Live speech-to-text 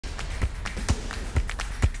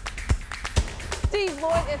Steve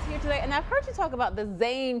Lloyd is here today, and I've heard you talk about the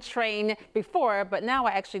Zain train before, but now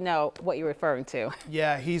I actually know what you're referring to.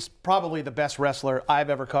 Yeah, he's probably the best wrestler I've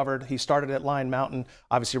ever covered. He started at Lion Mountain,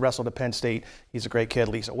 obviously wrestled at Penn State. He's a great kid,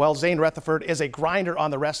 Lisa. Well, Zain Retherford is a grinder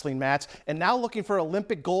on the wrestling mats and now looking for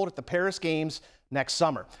Olympic gold at the Paris Games next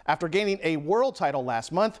summer. After gaining a world title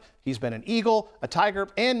last month, he's been an Eagle, a Tiger,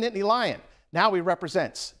 and Nittany Lion. Now he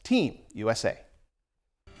represents Team USA.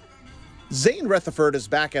 Zain Retherford is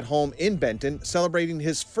back at home in Benton, celebrating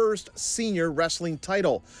his first senior wrestling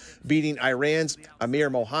title, beating Iran's Amir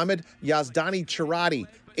Mohammed Yazdani Chirati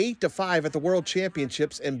 8-5 at the World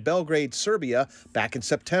Championships in Belgrade, Serbia back in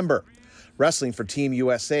September. Wrestling for Team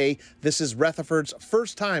USA, this is Retherford's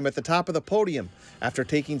first time at the top of the podium after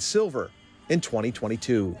taking silver in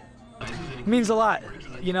 2022. It means a lot.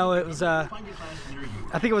 You know, it was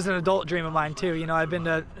I think it was an adult dream of mine too. You know, I've been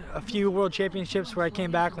to a few world championships where I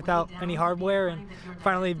came back without any hardware, and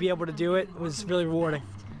finally be able to do it was really rewarding.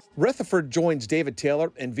 Retherford joins David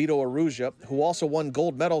Taylor and Vito Arujau, who also won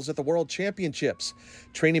gold medals at the World Championships.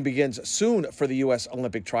 Training begins soon for the U.S.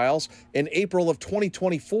 Olympic trials in April of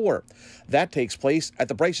 2024. That takes place at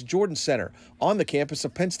the Bryce Jordan Center on the campus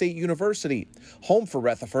of Penn State University, home for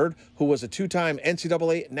Retherford, who was a two-time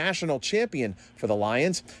NCAA national champion for the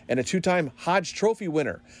Lions and a two-time Hodge Trophy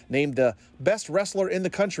winner, named the best wrestler in the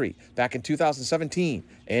country back in 2017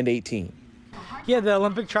 and 18. Yeah, the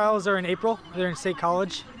Olympic trials are in April. They're in State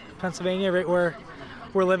College, Pennsylvania, right where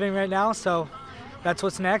we're living right now, so that's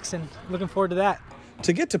what's next, and looking forward to that.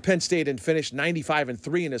 To get to Penn State and finish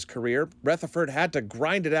 95-3 in his career, Retherford had to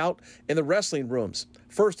grind it out in the wrestling rooms,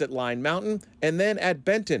 first at Lion Mountain and then at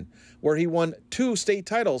Benton, where he won 2 state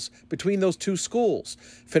titles between those 2 schools,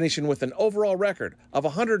 finishing with an overall record of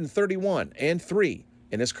 131-3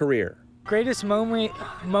 in his career. Greatest moment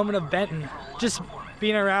of Benton, just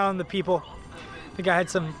being around the people. I think I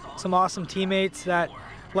had some awesome teammates, that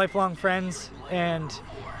lifelong friends and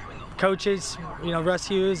coaches. You know, Russ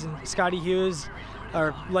Hughes and Scotty Hughes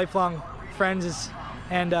are lifelong friends,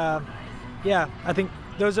 and yeah, I think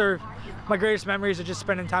those are my greatest memories, of just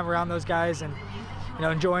spending time around those guys and, you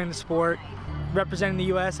know, enjoying the sport. Representing the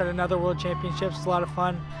U.S. at another World Championships was a lot of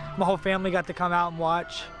fun. My whole family got to come out and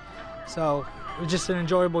watch, so it was just an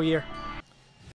enjoyable year.